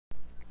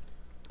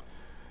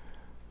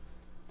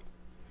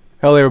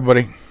Hello,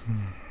 everybody,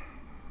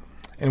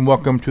 and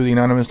welcome to the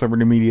Anonymous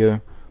Liberty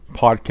Media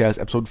Podcast,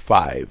 Episode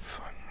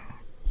 5.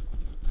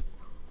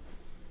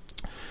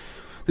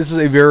 This is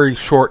a very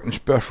short and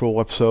special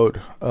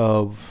episode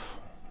of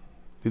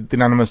the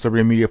Anonymous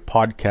Liberty Media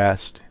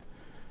Podcast.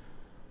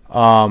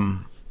 I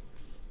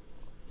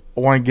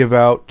want to give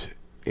out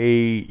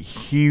a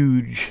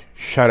huge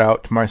shout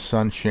out to my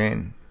son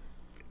Shane,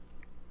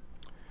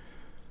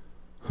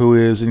 who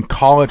is in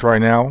college right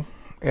now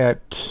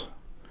at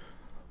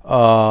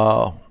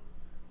he's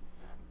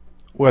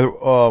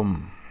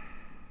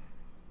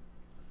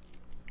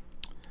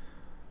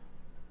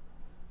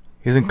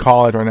in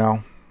college right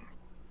now,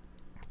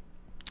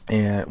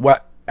 and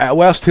at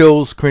West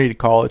Hills Community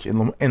College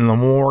in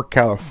Lemoore,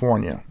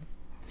 California.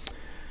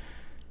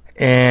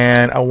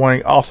 And I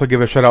want to also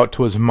give a shout out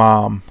to his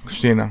mom,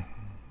 Christina,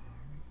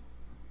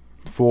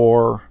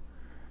 for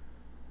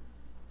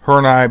her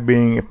and I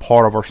being a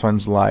part of our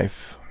son's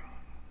life.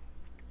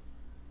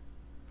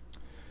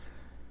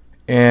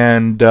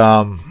 And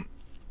a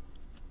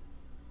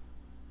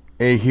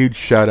huge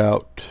shout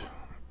out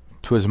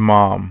to his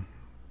mom,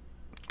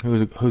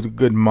 who's a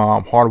good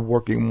mom,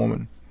 hard-working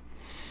woman.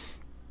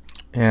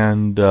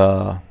 And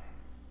because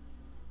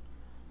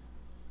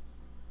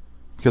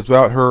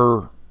without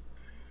her,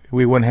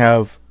 we wouldn't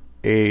have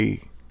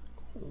a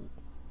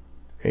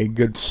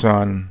good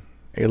son,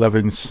 a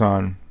loving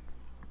son.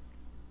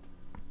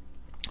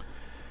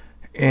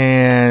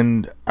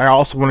 And I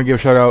also want to give a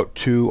shout out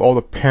to all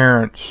the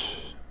parents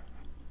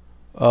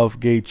of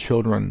gay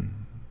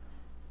children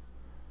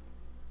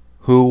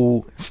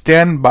who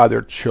stand by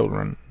their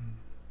children.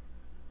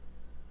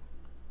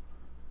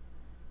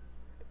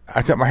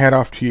 I tip my hat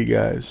off to you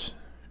guys,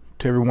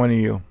 to every one of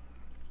you.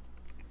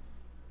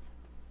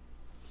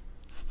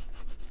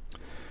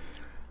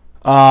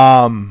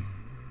 I'm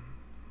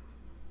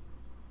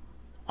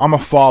a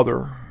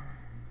father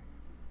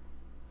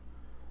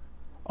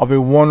of a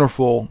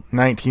wonderful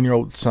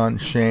 19-year-old son,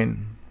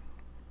 Shane,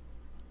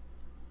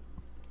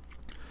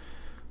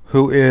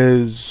 who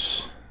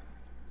is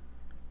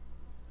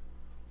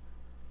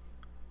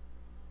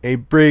a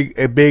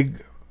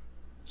big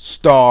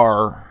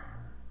star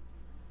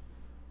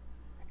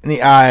in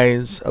the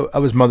eyes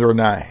of his mother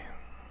and I.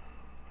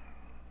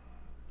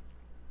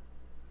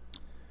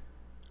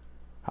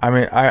 I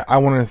mean, I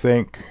want to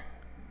thank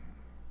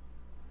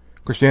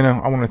Christina.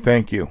 I want to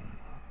thank you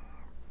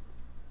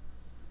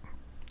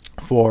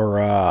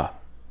for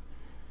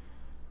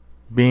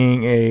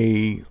being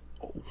a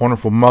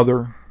wonderful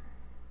mother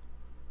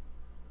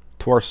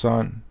to our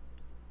son.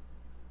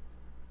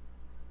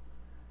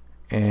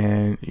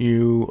 And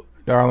you,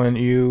 darling,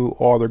 you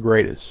are the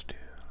greatest.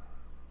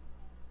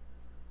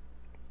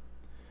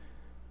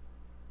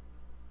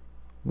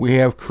 We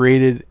have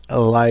created a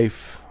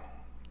life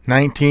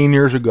 19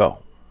 years ago.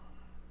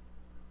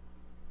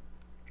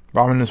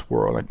 I'm in this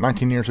world, like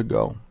 19 years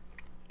ago.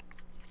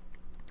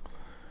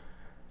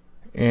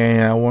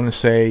 And I want to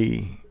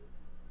say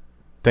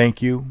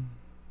thank you.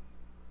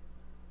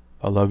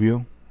 I love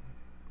you.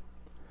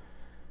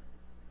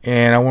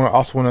 And I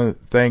also want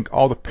to thank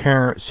all the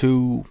parents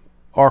who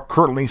are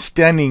currently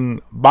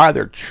standing by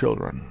their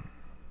children,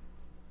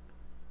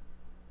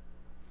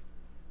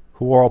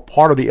 who are a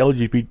part of the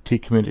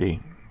LGBT community,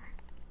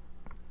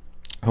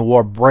 who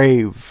are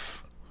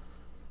brave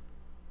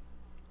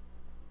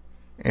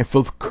and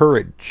full of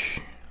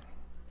courage.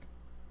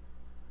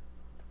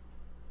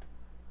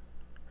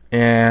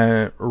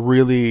 And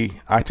really,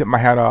 I tip my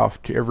hat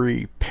off to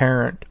every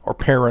parent or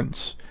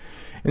parents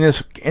in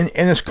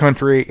this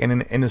country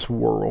and in this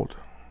world.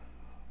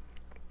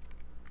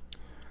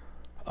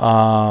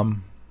 I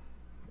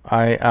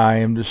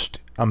am just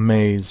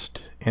amazed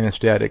and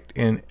ecstatic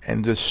and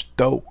just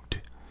stoked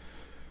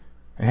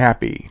and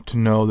happy to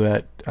know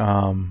that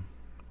I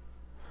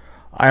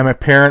am a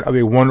parent of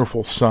a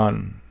wonderful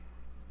son,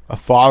 a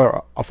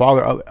father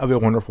of a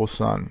wonderful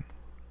son.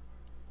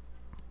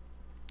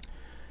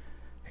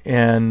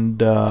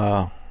 And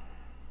I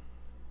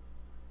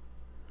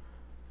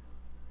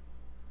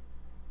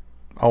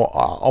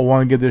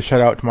want to give this shout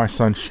out to my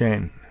son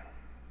Shane,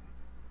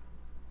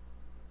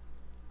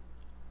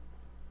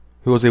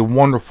 who is a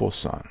wonderful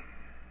son.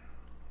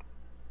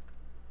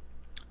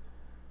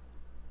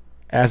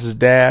 As his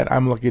dad,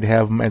 I'm lucky to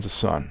have him as a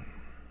son,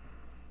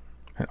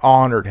 and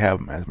honored to have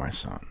him as my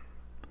son.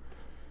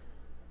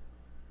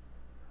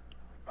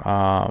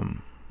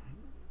 I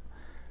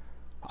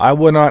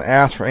would not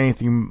ask for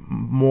anything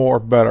more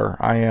better.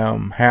 I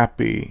am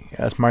happy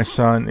as my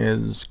son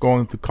is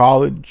going to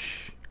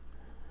college.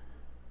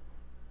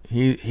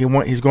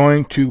 He's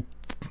going to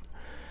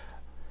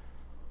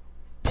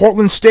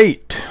Portland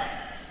State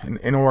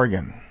in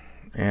Oregon,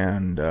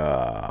 and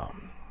I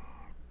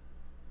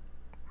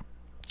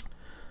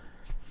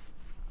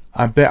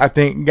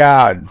thank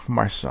God for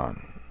my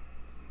son,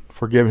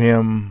 for giving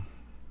him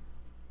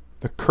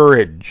the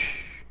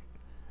courage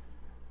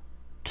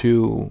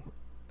to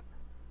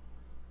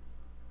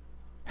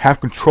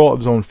have control of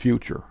his own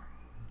future.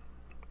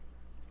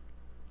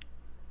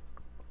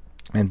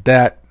 And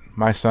that,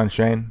 my son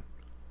Shane,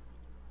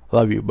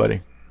 Love you,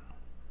 buddy.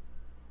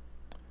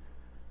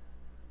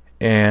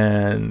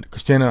 And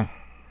Christina,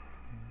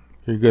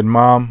 you're a good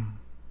mom.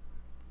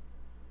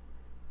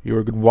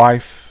 You're a good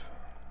wife.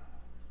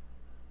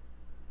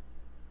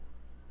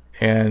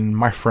 And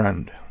my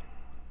friend.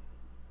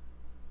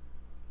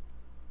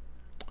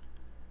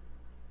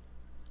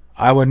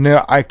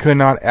 I could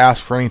not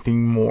ask for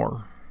anything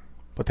more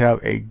but to have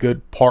a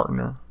good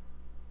partner,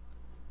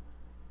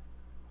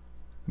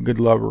 a good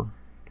lover,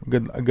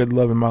 a good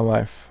love in my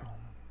life.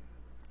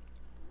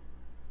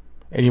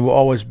 And you will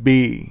always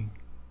be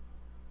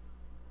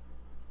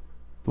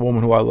the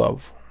woman who I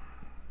love.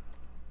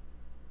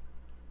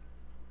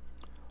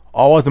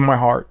 Always in my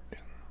heart,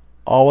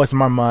 always in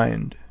my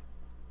mind.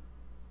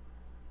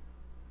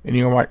 And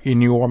you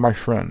are my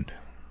friend.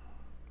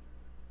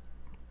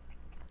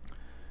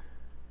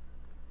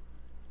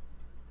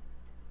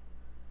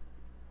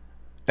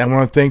 And I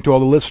want to thank to all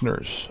the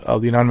listeners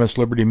of the Anonymous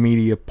Liberty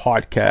Media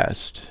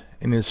podcast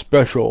in this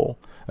special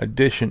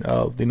edition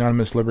of the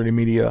Anonymous Liberty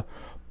Media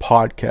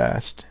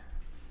podcast.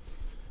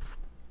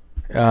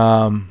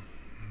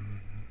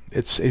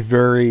 It's a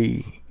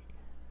very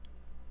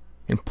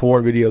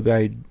important video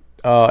that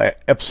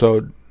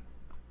episode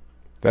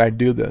that I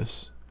do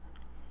this.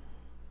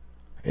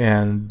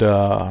 And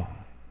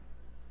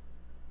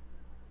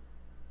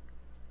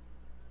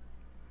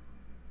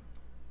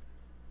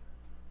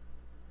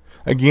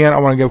again, I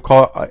want to give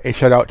a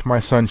shout out to my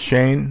son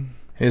Shane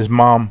and his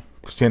mom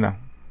Christina,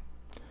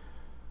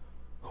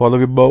 who I love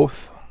you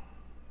both.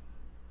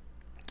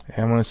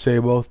 And I want to say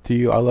both to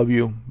you, I love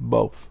you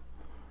both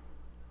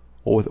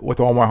with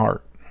all my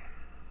heart.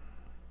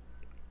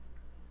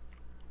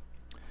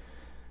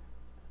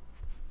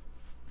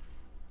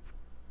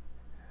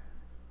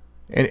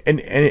 And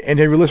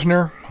every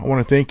listener, I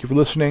want to thank you for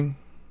listening.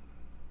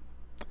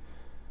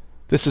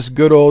 This is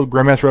good old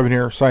Grandmaster Revan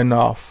here, signing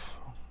off.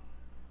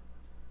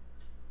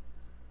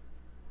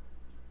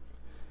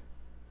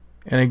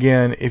 And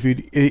again, if you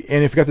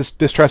got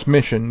this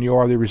transmission, you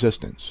are the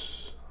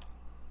resistance.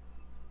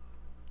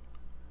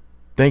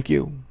 Thank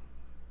you.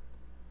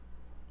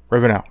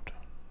 Revan out.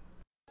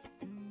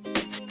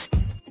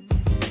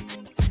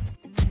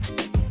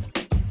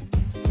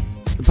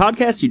 The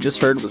podcast you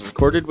just heard was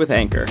recorded with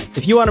Anchor.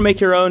 If you want to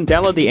make your own,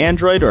 download the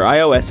Android or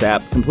iOS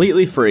app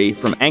completely free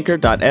from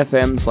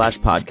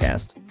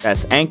anchor.fm/podcast.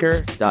 That's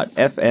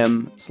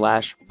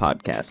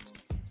anchor.fm/podcast.